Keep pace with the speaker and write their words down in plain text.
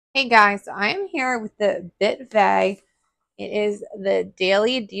Hey guys, so I am here with the BitVeg. It is the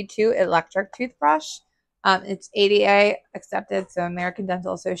Daily D2 electric toothbrush. It's ADA accepted, so American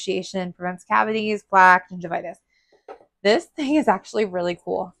Dental Association prevents cavities, plaque, gingivitis. This thing is actually really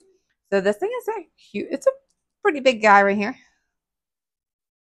cool. So this thing is it's a pretty big guy right here.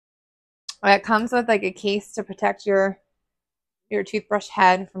 It comes with like a case to protect your toothbrush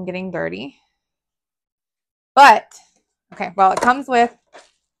head from getting dirty. But okay, well, it comes with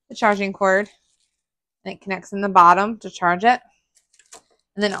the charging cord and it connects in the bottom to charge it.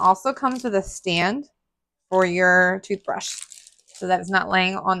 And then it also comes with a stand for your toothbrush so that it's not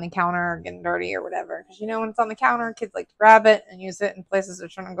laying on the counter or getting dirty or whatever. Because you know when it's on the counter, kids like to grab it and use it in places they're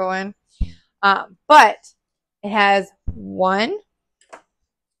trying to go in. But it has 1,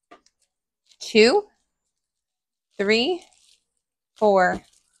 2, 3, 4,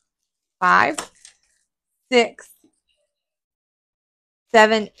 5, 6,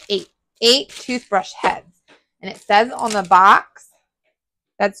 7, 8. 8 toothbrush heads. And it says on the box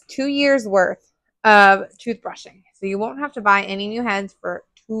that's 2 years worth of toothbrushing. So you won't have to buy any new heads for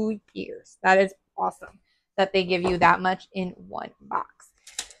 2 years. That is awesome that they give you that much in one box.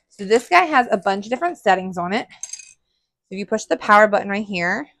 So this guy has a bunch of different settings on it. So if you push the power button right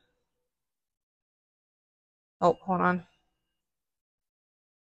here. Oh, hold on.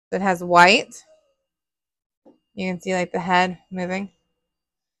 So it has white. You can see like the head moving.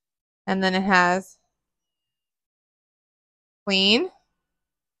 And then it has clean,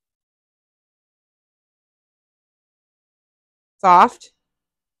 soft,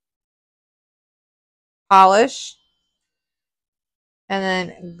 polish, and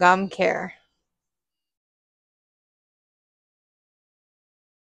then gum care.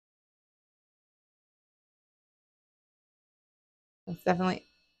 It's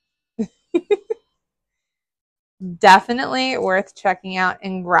definitely worth checking out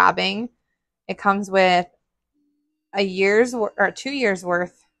and grabbing. It comes with a year's or 2 years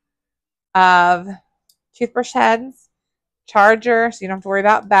worth of toothbrush heads, charger, so you don't have to worry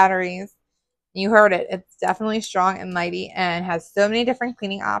about batteries. You heard it. It's definitely strong and mighty and has so many different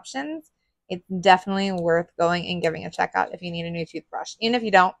cleaning options. It's definitely worth going and giving a check out if you need a new toothbrush. And if you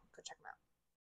don't,